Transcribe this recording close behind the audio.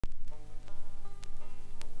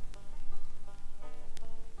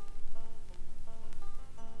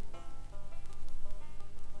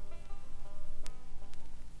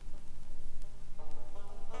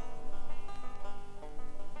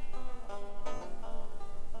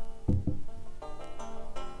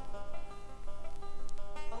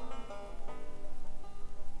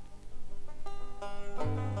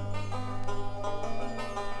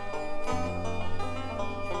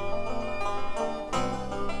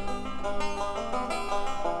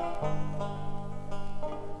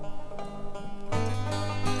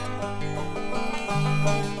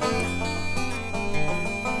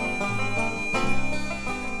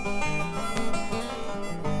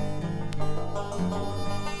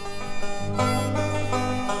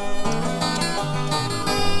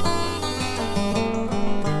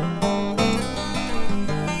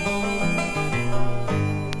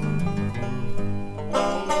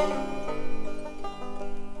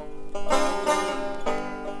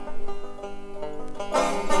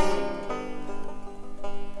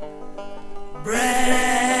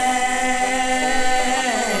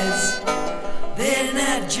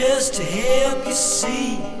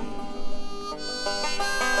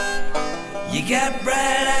You got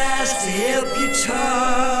bright eyes to help you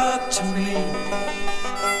talk to me.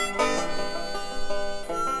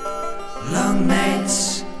 Long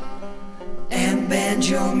nights and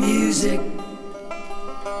banjo music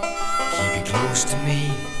keep you close to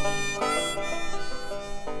me.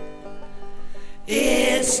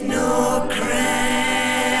 It's no crime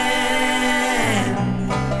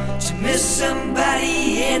to miss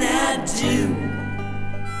somebody, and I do.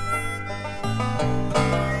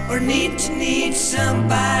 Or need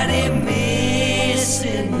somebody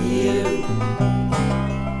missing you.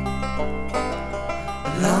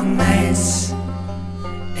 Long nights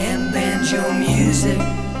and banjo music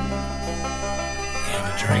and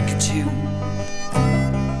a drink or two.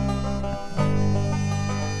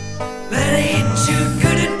 But I ain't too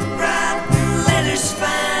good at writing letters,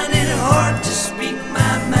 find it hard to speak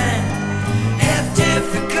my mind. Have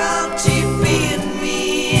difficulty being me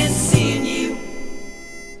and seeing you.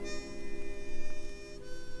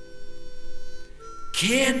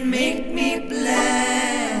 Can't make me blind.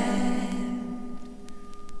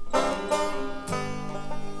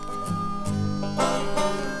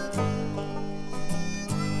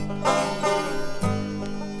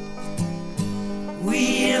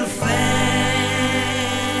 We'll find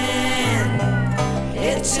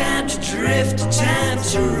it's time to drift, time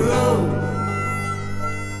to roll.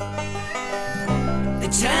 The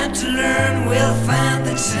time to learn, we'll find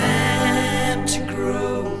the time to grow.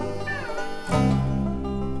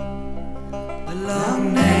 Long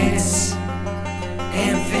nights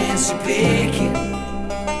and fancy picking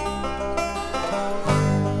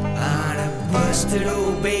on a busted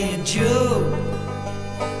old banjo,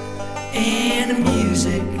 and the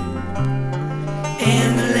music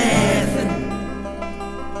and the laughing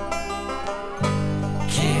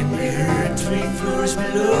can't be heard 3 floors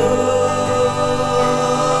below.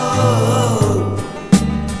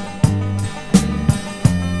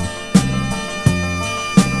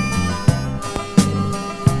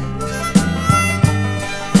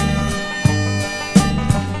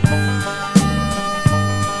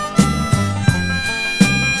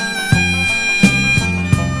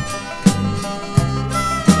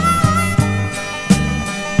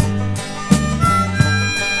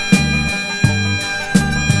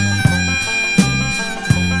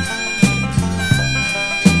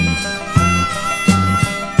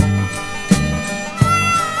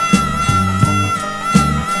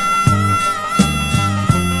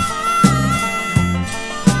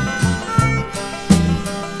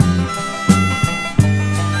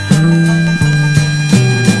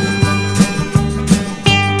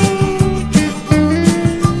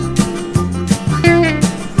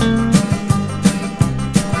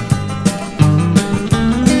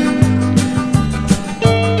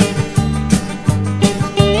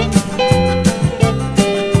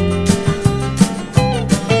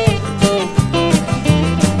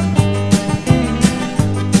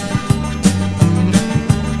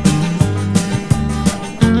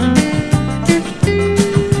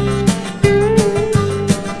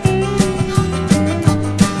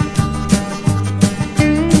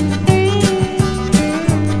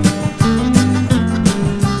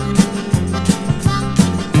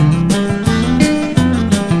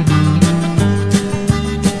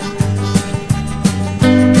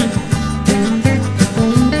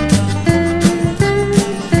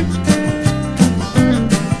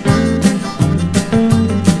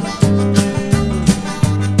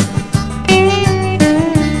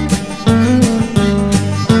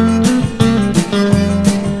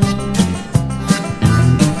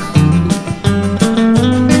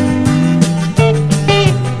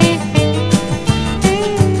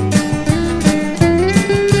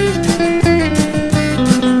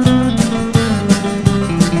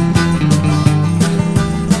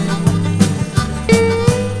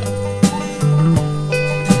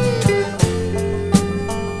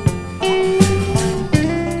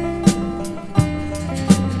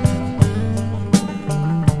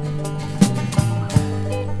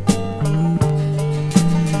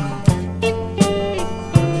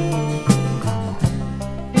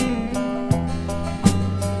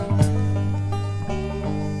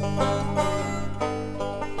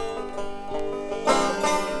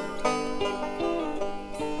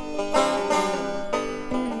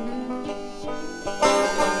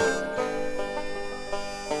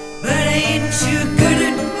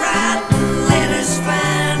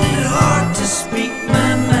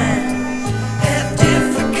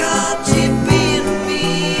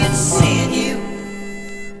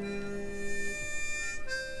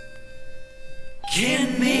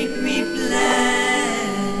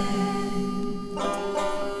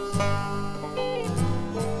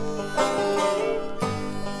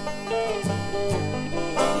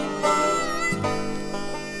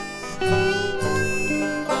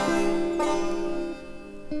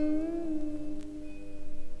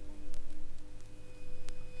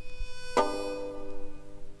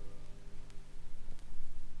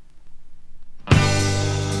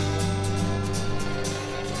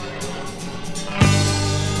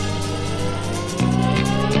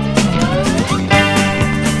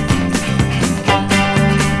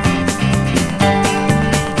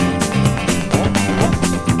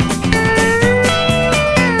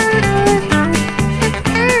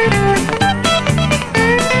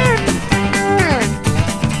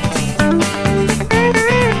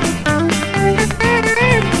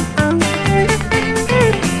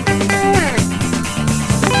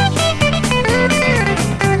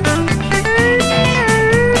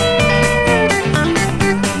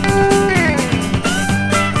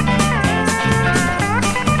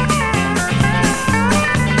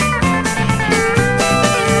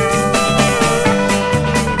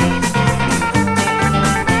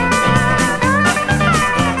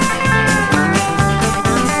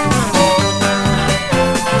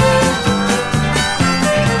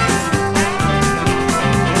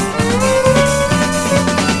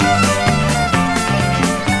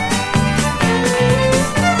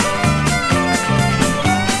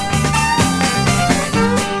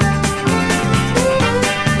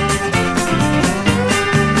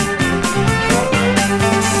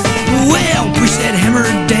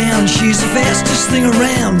 thing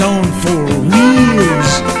around on four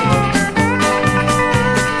wheels.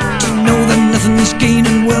 To know that nothing's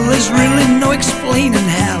gaining, well, there's really no explaining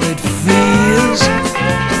how it feels.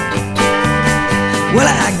 Well,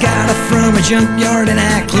 I got her from a junkyard and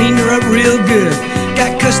I cleaned her up real good.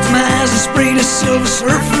 Got customized and sprayed a Silver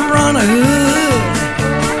Surfer on a hood.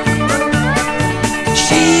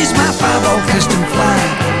 She's my 5-ball custom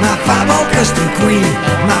flyer, my 5-ball custom queen,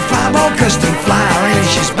 my 5-ball custom flyer, and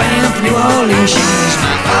she's bound for New Orleans. She's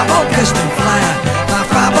my 5-ball custom flyer, my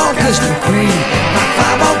 5-ball custom queen, my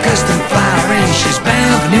 5-ball custom flyer, and she's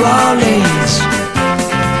bound for New Orleans.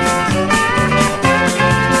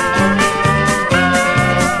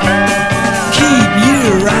 Keep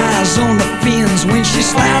your eyes on the fins when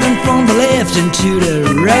she's sliding from the left into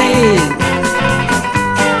the right.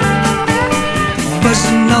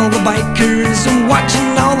 Buzzing all the bikers and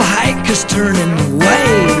watching all the hikers turning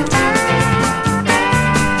away.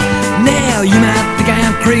 Now you might think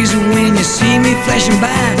I'm crazy when you see me flashing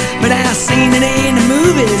by, but I've seen it in the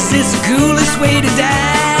movies, it's the coolest way to die.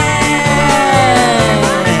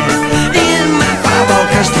 In my 5-ball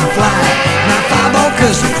custom flyer, my 5-ball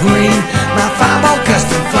custom queen, my 5-ball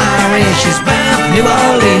custom flyer, and she's bound for New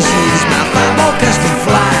Orleans. She's my 5-ball custom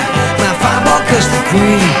flyer, my 5-ball custom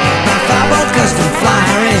queen, my 5-ball custom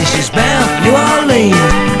flyer, and she's bound for New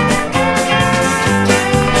Orleans.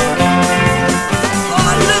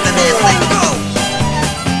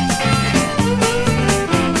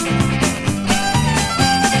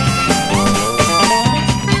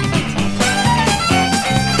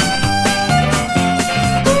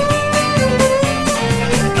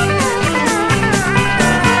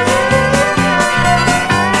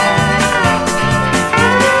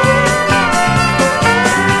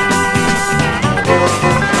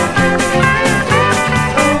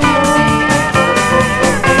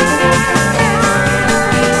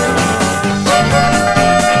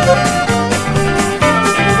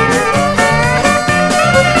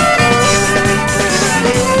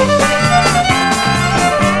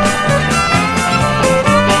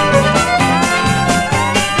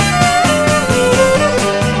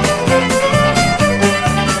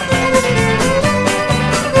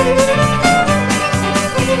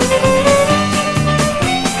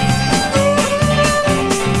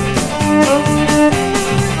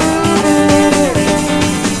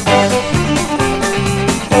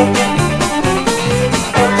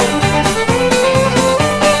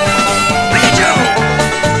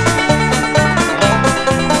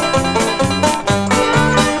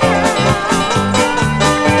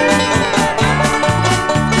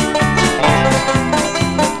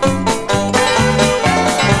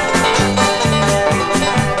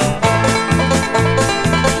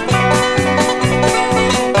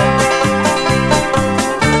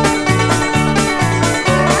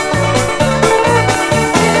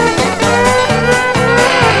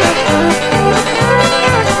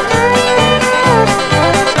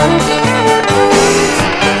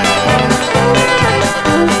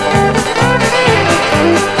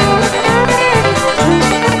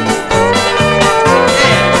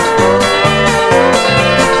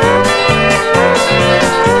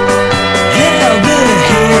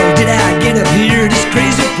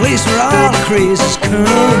 Crazies come.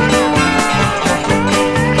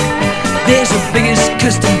 There's the biggest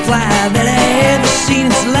custom flyer that I ever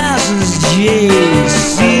seen. It's licensed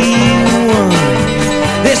JC1.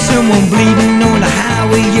 There's someone bleeding on the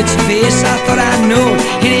highway. It's a face I thought I'd know.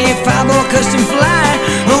 It ain't 5-ball custom flyer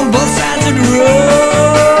on both sides of the road.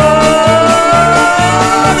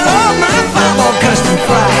 Oh, my 5-ball custom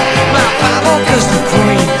flyer, my 5-ball custom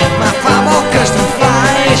queen, my 5-ball custom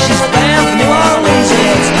flyer, she's bound for New Orleans.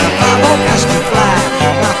 Yeah, it's my 5-ball custom flyer,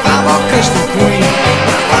 my 5-ball custom queen,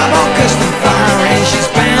 my 5-ball custom flyer, and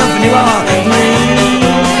she's bound for New Orleans.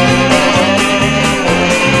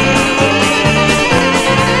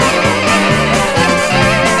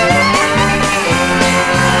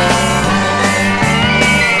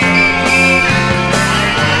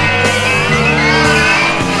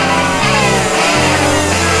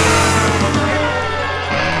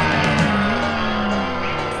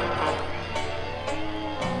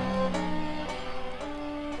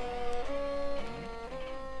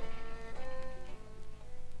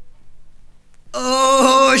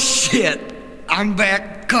 Oh shit, I'm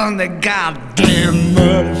back on the goddamn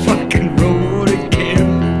motherfucking road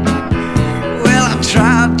again. Well, I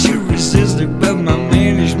tried to resist it, but my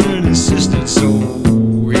management insisted, so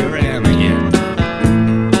here I am again.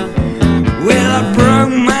 Well, I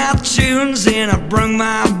brung my tunes and I brung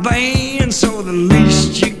my band, so the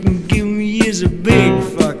least you can give me is a big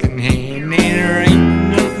fucking hand. And there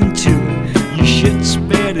ain't nothing to it, you shit's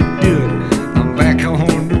better do it. I'm back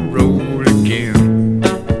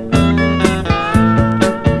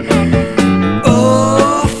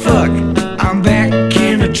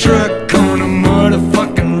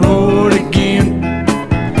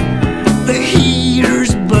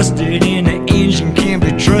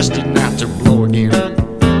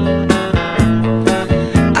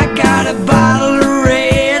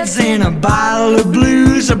 $1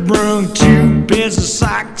 blues. I brung 2 pairs of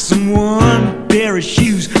socks and 1 pair of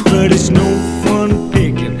shoes. But it's no fun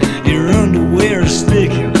picking, your underwear is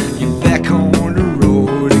sticking. You're back on the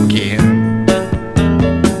road again.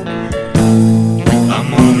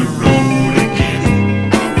 I'm on the road again.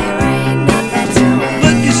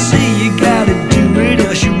 But you see you gotta do it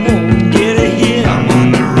else you won't get ahead. I'm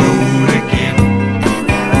on the road again.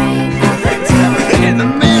 And the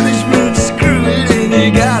management's screwing and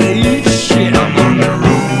you gotta eat shit. I'm on the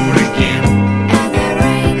road again.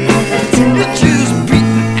 You're just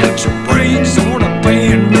beating out your brains on a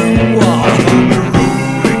band room wall. I'm on the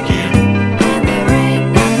road again.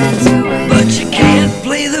 But you can't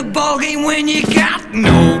play the ball game when you got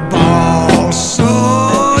no balls. So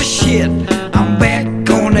shit, I'm back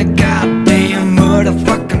on the goddamn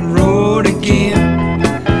motherfucking road again.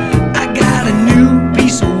 I got a new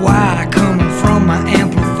piece of wire coming from my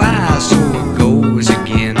amplifier, so it goes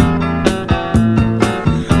again.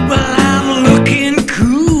 Well, I'm looking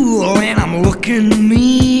cool and I'm looking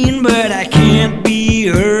mean, but I can't be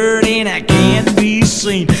heard and I can't be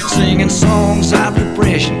seen singing songs of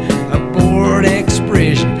depression, a bored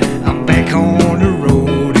expression. I'm back on the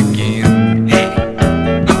road again. Hey.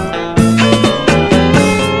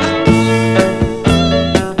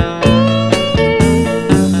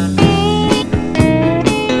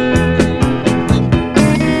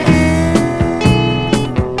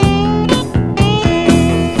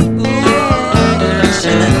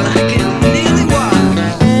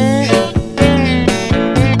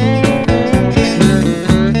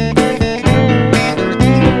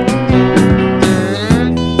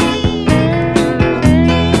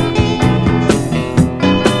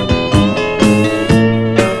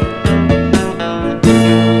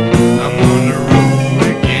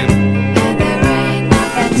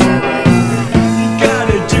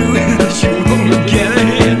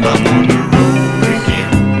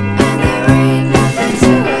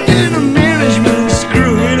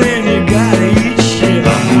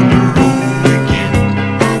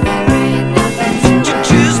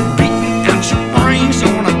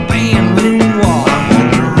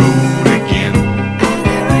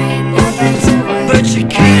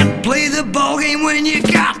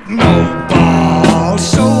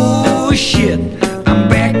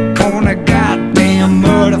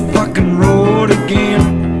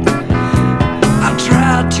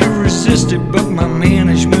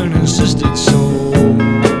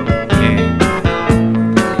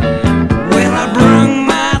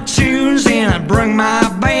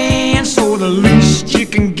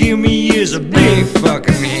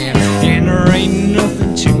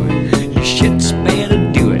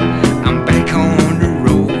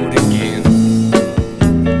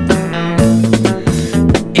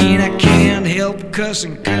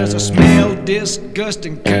 Cause I smell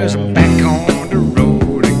disgusting, cause I'm back on the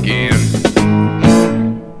road again.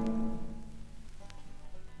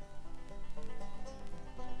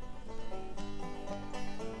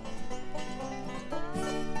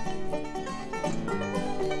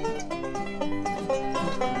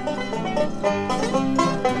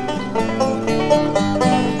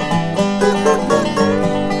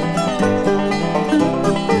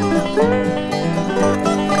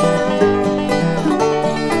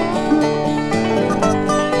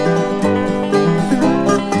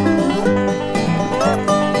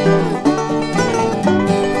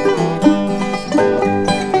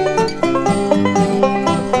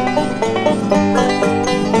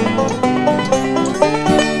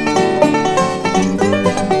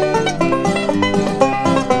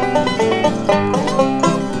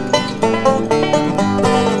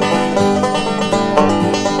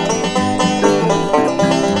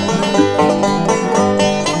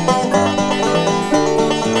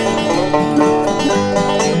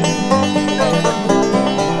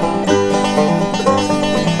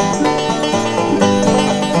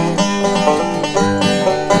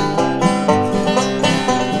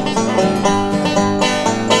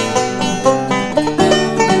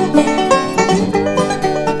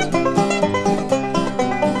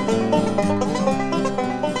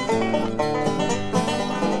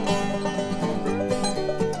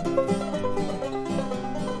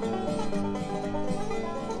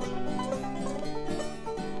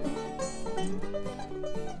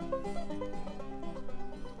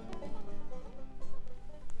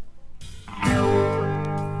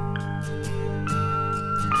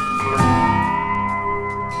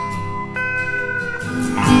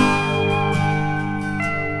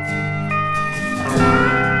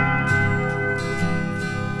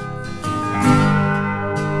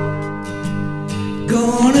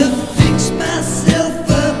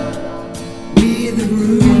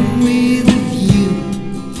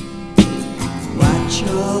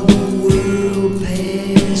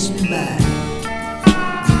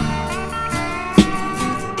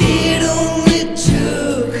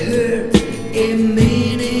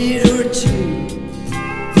 minute or two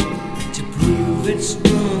to prove it's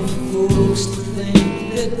wrong for folks to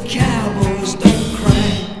think that cowboys don't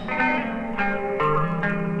cry.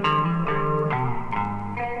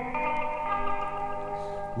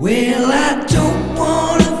 Well, I don't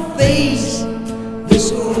wanna face this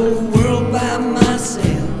whole world by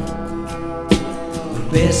myself. The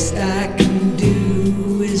best I can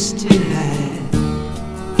do is to hide.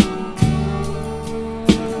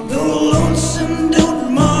 Though lonesome don't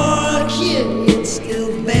mark you, it's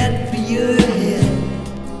still bad for your head.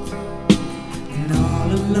 And all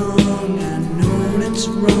along I know it's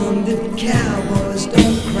wrong that cowboys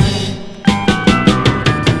don't cry.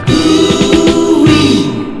 Ooh-wee,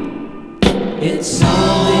 it's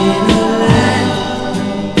all been a lie.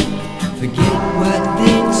 Forget what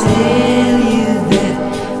they tell you, that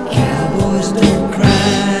cowboys don't cry.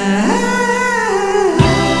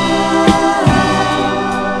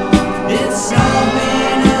 It's all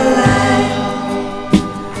been a lie.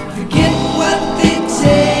 Forget what they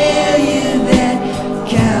tell you, that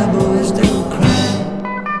cowboys don't cry.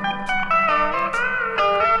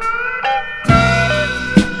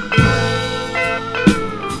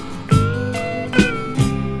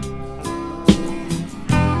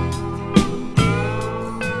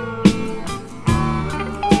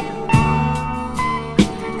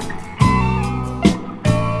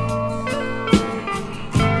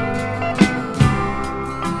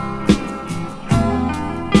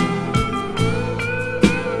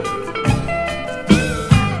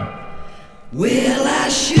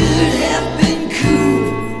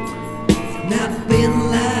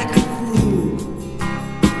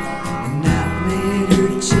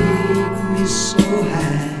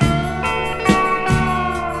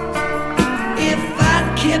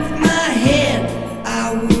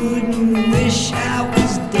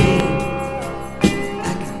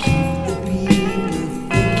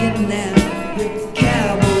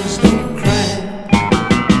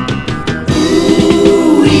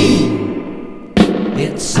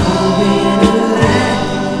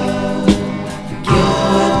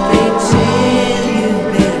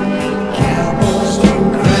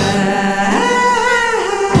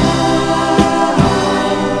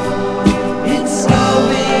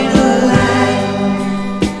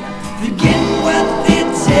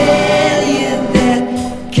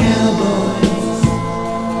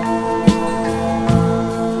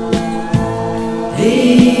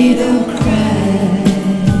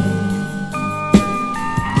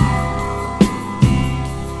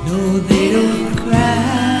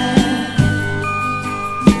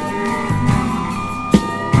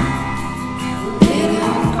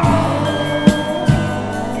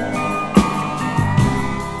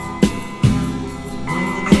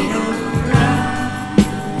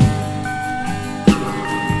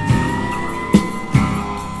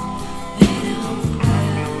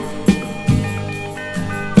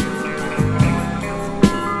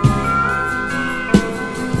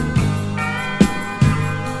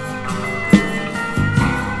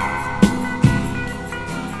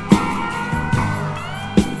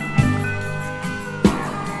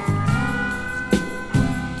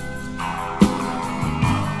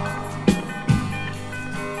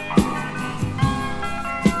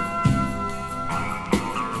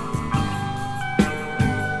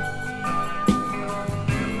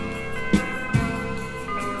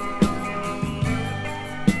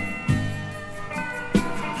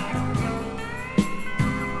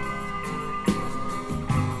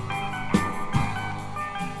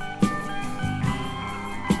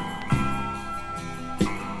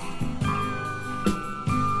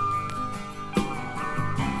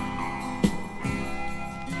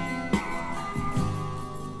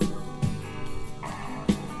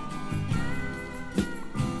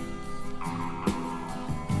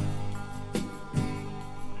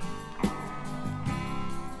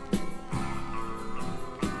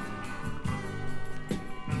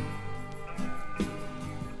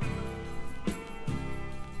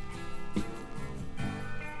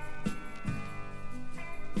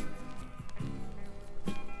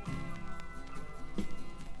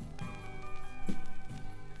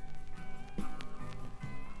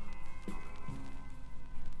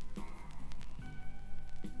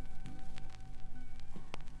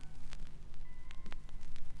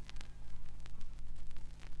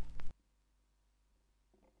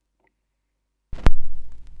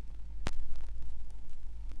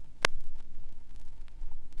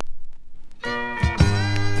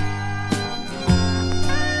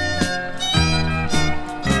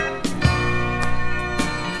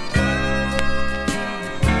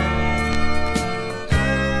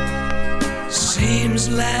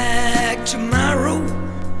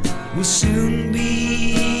 will soon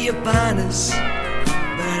be upon us,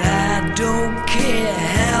 but I don't care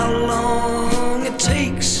how long it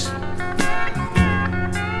takes.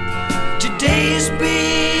 Today's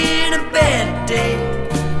been a bad day,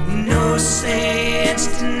 no sense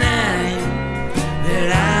denying that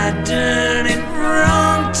I done it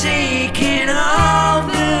wrong, taking all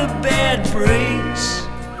the bad breaks.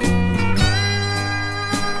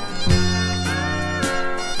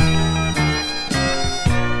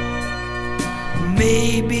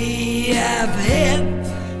 Maybe I've had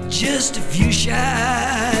just a few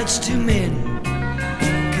shots too many,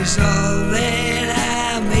 'cause all that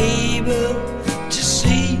I'm able to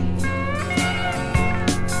see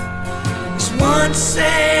is one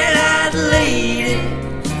sad-eyed lady,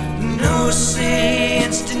 no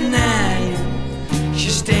sense denying.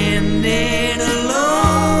 She's standing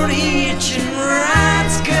alone, hitching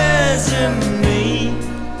rides 'cause of me.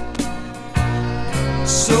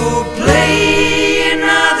 So play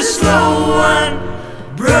another slow one,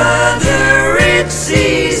 brother, it's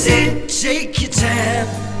easy. Take your time,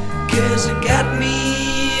 'cause it got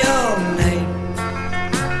me all night.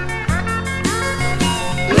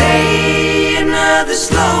 Play another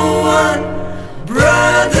slow one,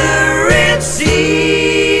 brother, it's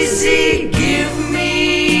easy. Give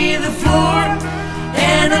me the floor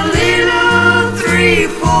and a little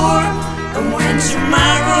 3/4, and when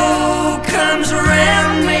tomorrow comes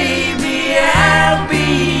around, maybe I'll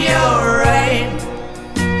be alright.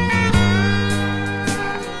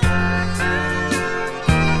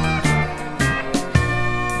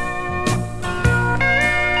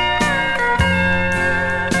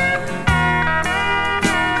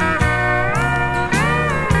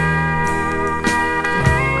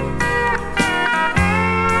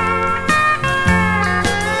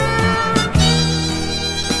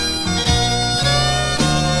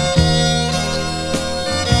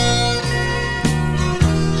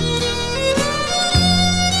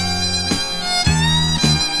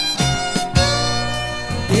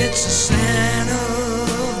 It's a sign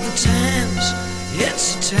of the times, it's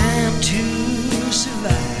a time to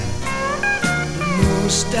survive. But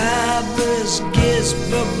most of us gets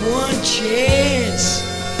but one chance.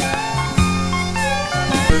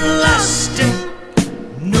 Lost it,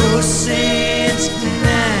 no sense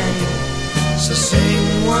denying. So sing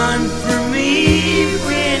one for me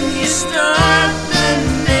when you start the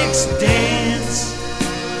next dance.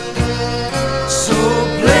 So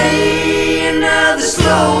play another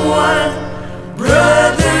slow one,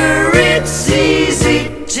 brother, it's easy.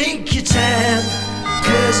 Take your time,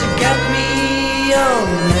 'cause it got me all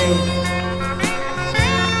night.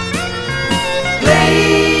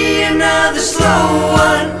 Play another slow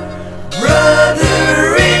one,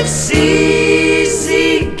 brother, it's easy.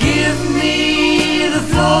 Give me the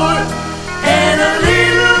floor and a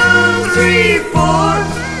little 3/4,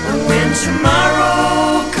 and when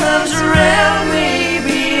tomorrow comes around,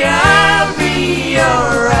 maybe I'll be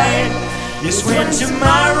alright. Yes, when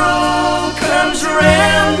tomorrow comes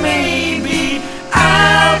around, maybe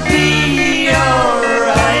I'll be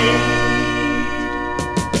alright.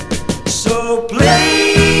 So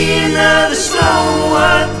play another slow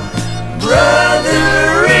one,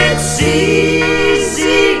 brother, it's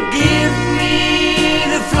easy. Give me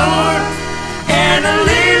the floor and a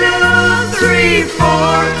little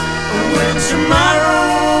 3/4, and when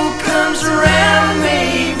tomorrow comes around,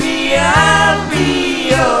 maybe I'll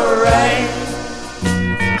be alright.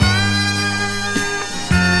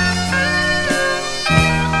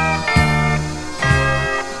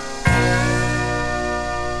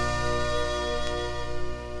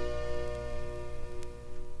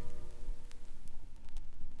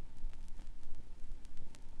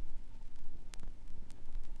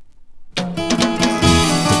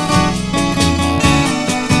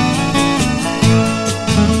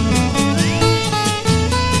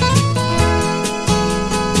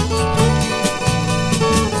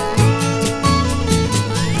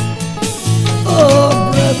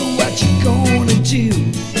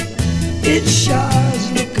 It sure's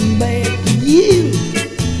looking bad for you.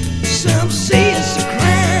 Some say it's a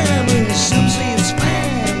crime and some say it's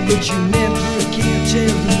fine, but you never can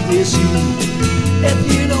tell who is who. If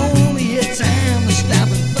you'd only had time to stop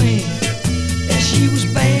and think that she was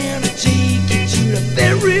bound to take you to the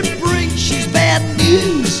very brink. She's bad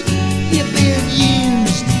news, you've been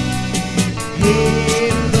used.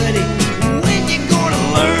 Hey buddy, when you gonna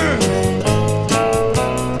learn?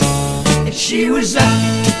 If she was up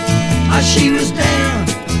or she was down,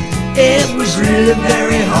 it was really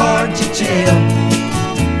very hard to tell.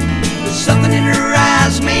 But something in her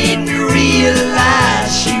eyes made me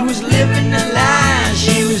realize she was living a lie.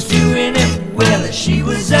 She was doing it well. whether she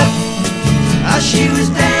was up or she was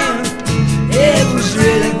down. It was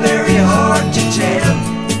really very hard to tell.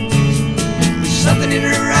 Something in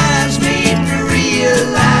her eyes made me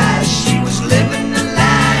realize she was living the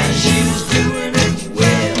life, she was doing it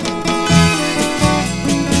well.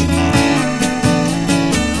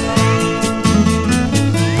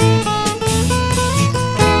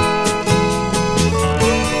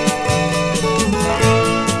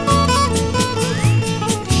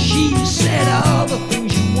 She said all the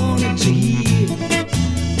things you wanted to hear,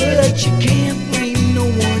 but you can't blame no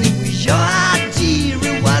one, it was your idea,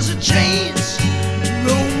 it was a chance.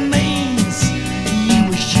 Romance, you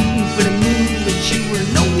were shooting for the moon, but you were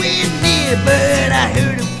nowhere near. But I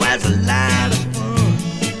heard it was a lot of fun.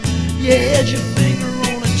 You had your finger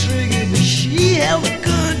on the trigger, but she held a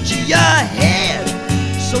gun to your head.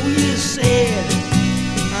 So you said,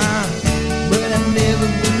 but I never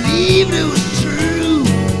believed it was true.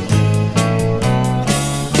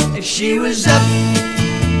 If she was up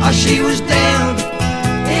or she was down,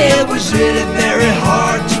 it was really very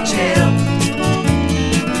hard to tell.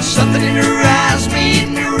 Something in her eyes made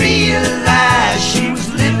me realize she was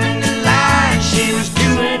living the life, she was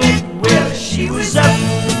doing it well. She was up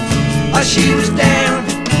or she was down,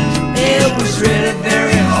 it was really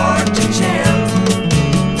very hard to tell.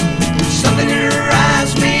 Something in her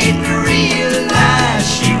eyes made me realize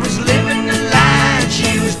she was living the life,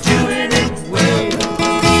 she was doing it well.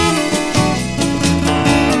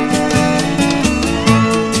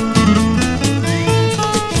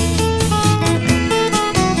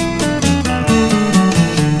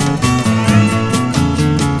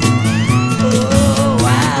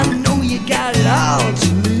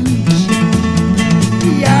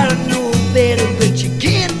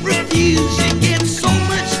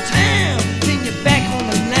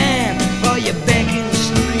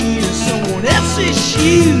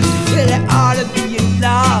 Shoes, well, there ought to be a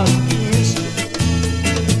law against it.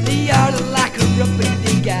 They ought to lock her up and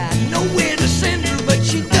they got nowhere to send her, but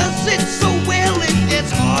she does it so well it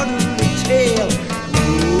gets harder to tell.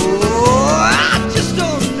 Oh, I just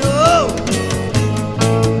don't know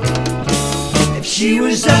if she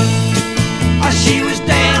was up or she was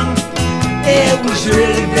down. It was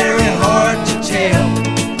really very hard to tell.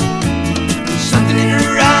 Something in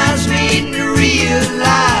her eyes made me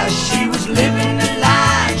realize she was living the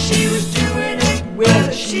life, she was doing it well.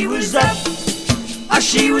 If she was up or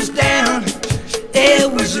she was down,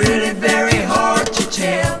 it was really very hard to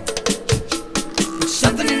tell.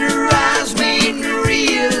 Something in her eyes made me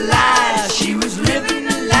realize she was living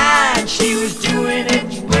the life, she was doing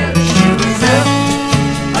it well. If she was up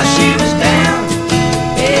or she was down,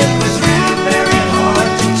 it was really very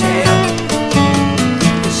hard to tell.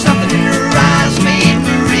 Something in her eyes made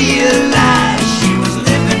me realize she was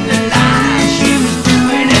living the life, she was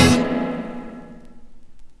doing it.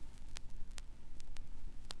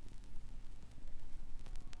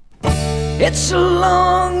 It's a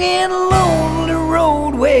long and lonely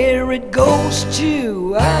road, where it goes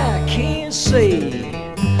to I can't say.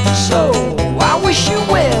 So I wish you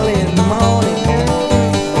well in the morning.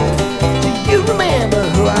 Do you remember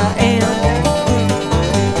who I am?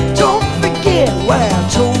 Don't forget what I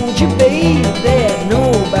told you, babe, that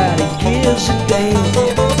nobody gives a damn.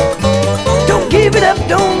 Don't give it up,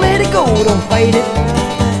 don't let it go, don't fight it,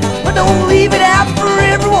 but don't leave it out for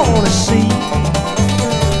everyone to see.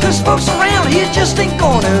 'Cause folks around here just ain't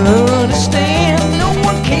gonna understand. No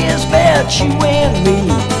one cares about you and me.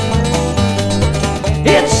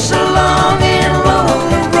 It's a long and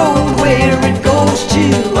lonely road, where it goes to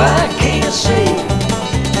I can't say.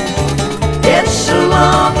 It's a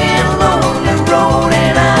long and lonely road,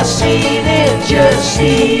 and I seen it just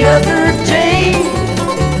the other day.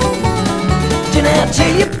 Didn't I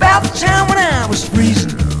tell you about the time when I was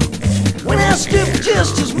freezing, when I stood for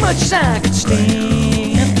just as much as I could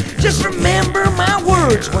stand? Just remember my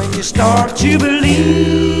words when you start to believe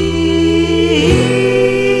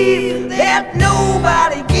that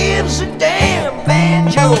nobody gives a damn.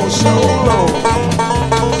 Banjo solo.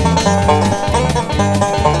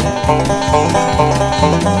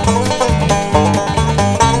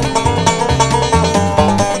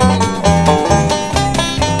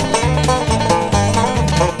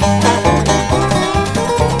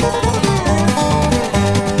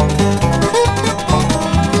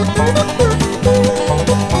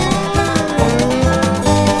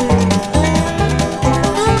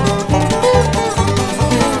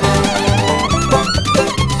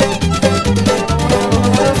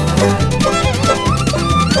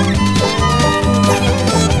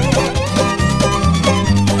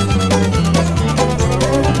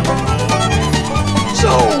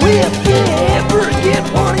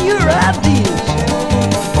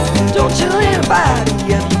 don't tell anybody of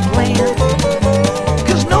your plan,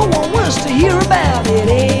 'cause no one wants to hear about it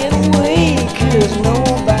anyway, 'cause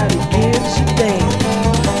nobody gives a damn.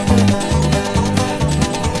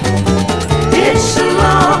 It's a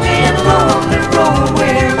long and lonely road,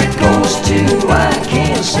 where it goes to I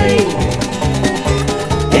can't say.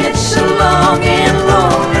 It's a long and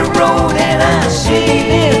lonely road, and I seen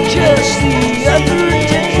it just the other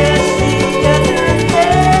day.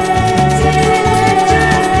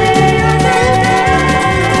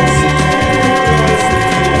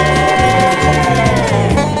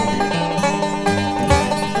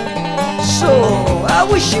 So I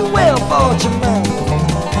wish you well for tomorrow.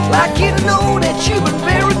 Like you to know that you've been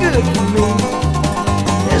very good for me.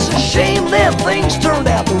 It's a shame that things turned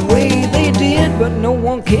out the way they did, but no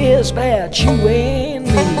one cares about you and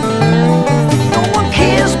me. No one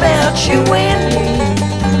cares about you and me.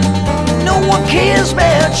 No one cares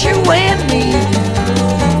about you and me.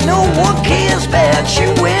 No one cares about you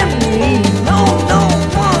and me. No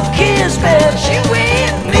one cares about you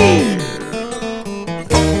and me.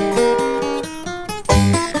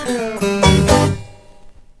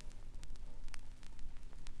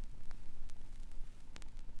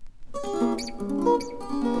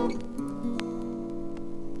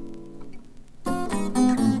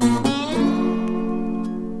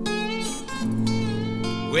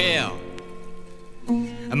 Well,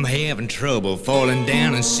 I'm having trouble falling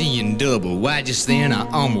down and seeing double. Why just then I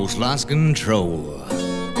almost lost control.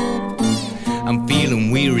 I'm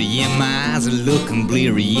feeling weary and my eyes are looking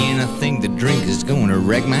bleary, and I think the drink is gonna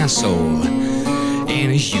wreck my soul.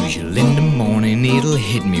 And as usual in the morning it'll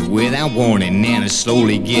hit me without warning, and it's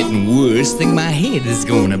slowly getting worse. Think my head is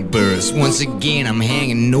gonna burst. Once again I'm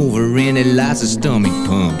hanging over and it lots of stomach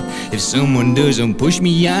pump. If someone doesn't push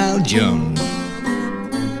me, I'll jump.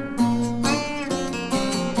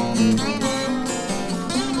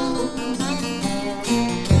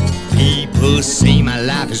 People say my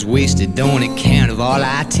life is wasted on account of all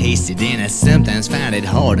I tasted, and I sometimes find it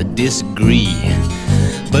hard to disagree.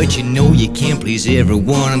 But you know you can't please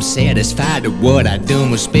everyone. I'm satisfied with what I done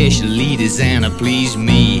was specially designed to please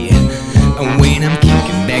me. And when I'm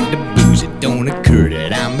kicking back the booze, it don't occur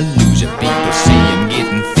that I'm a loser. People say I'm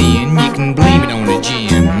getting thin, you can blame it on the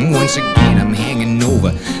gym. Once again I'm hanging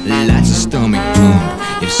over, lots of stomach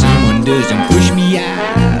pump. If someone doesn't push me,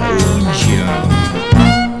 I'll jump.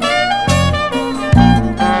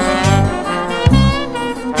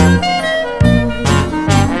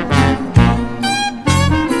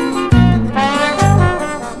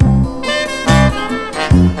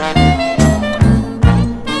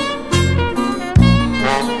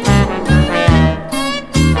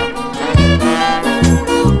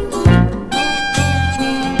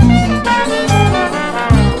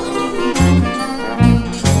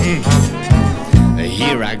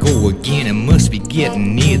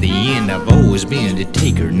 Getting near the end, I've always been a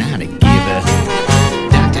taker, not a giver.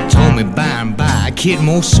 Doctor told me by and by, kid,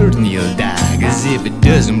 most certain you'll die, 'cause if it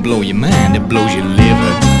doesn't blow your mind, it blows your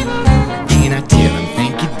liver. And I tell him,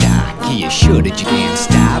 thank you, doc, yeah, sure that you can't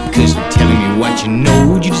stop, 'cause you're telling me what you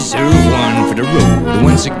know, you deserve one for the road.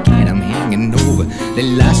 Once again I'm hanging over, the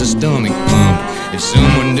lots of stomach pump. If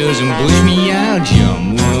someone doesn't push me, I'll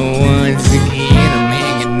jump. Well, once again I'm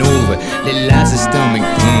hanging over, the lots of stomach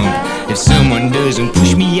pump. If someone doesn't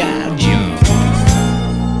push me, I'll jump.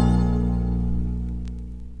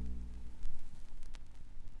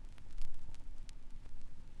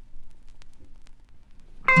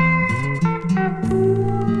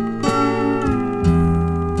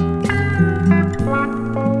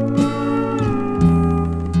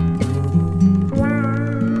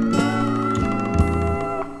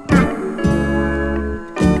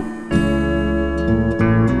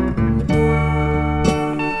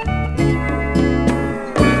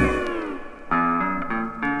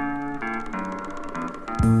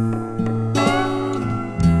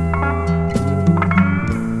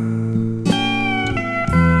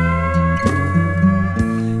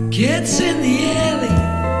 Cats in the alley,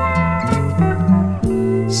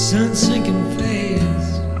 sun sinking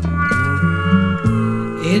fast.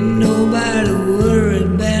 Ain't nobody worried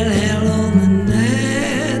about how long the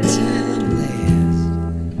night time lasts.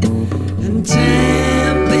 And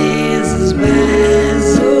time passes by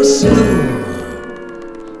so slow,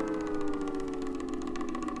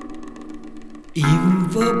 even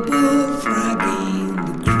for Bullfrog and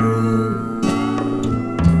The Crow.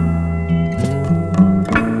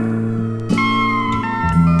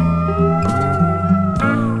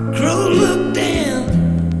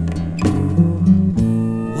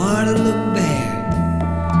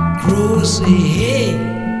 Say, hey,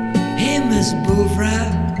 hey, Miss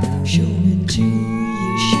Bullfrog, show me to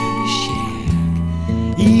your sugar shack.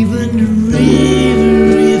 when the river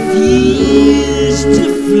refused to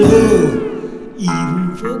flow,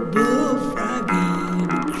 even for Bullfrog and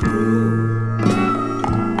The Crow.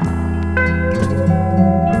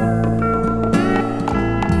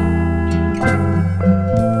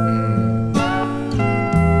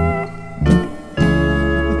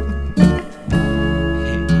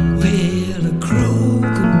 Well, a crow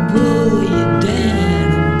can pull you down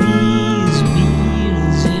and be as mean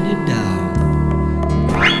as any dog.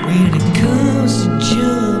 When it comes to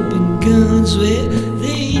jumping guns, well,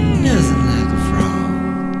 there ain't nothing like a frog.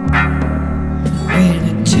 When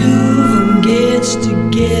the two of them gets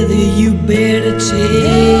together, you better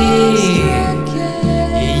take. Yeah,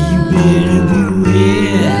 you better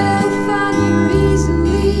beware. They'll find you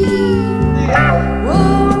easily.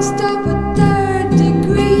 Won't stop a third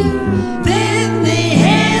degree. Then they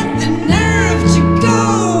had the nerve to go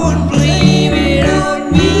and blame it on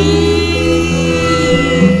me.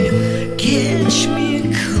 Catch me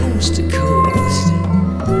coast to coast,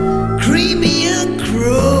 creamy young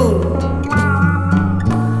crow.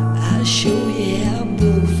 I'll show you how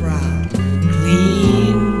Bullfrog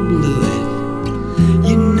clean blood.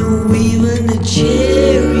 You know even the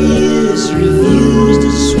chariots refuse to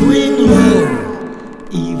swing low,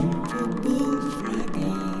 even for Bullfrog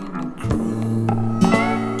and The Crow.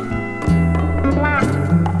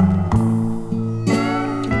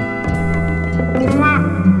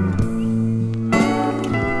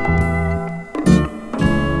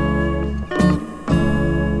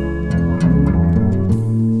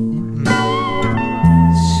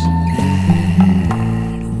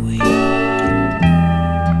 Slide away.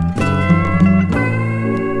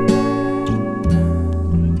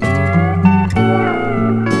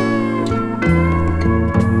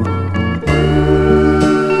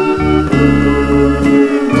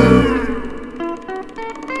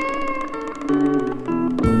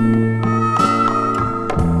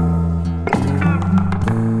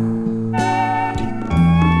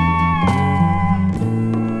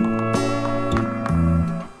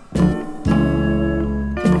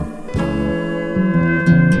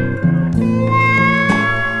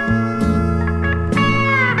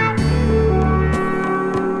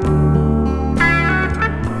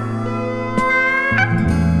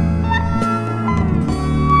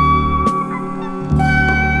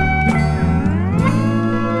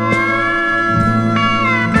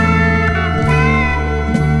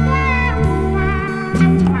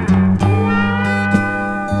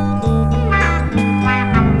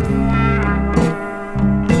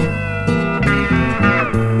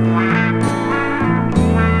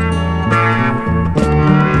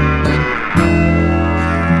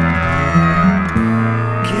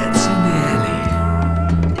 Gets an alley,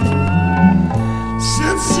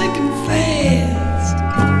 sun's sinking fast.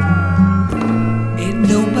 Ain't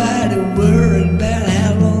nobody worried about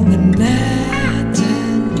how long the night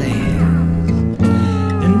time lasts,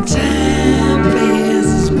 and time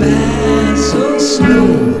passes by so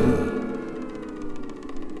slow.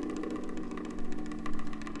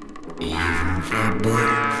 Even for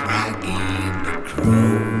Bullfrog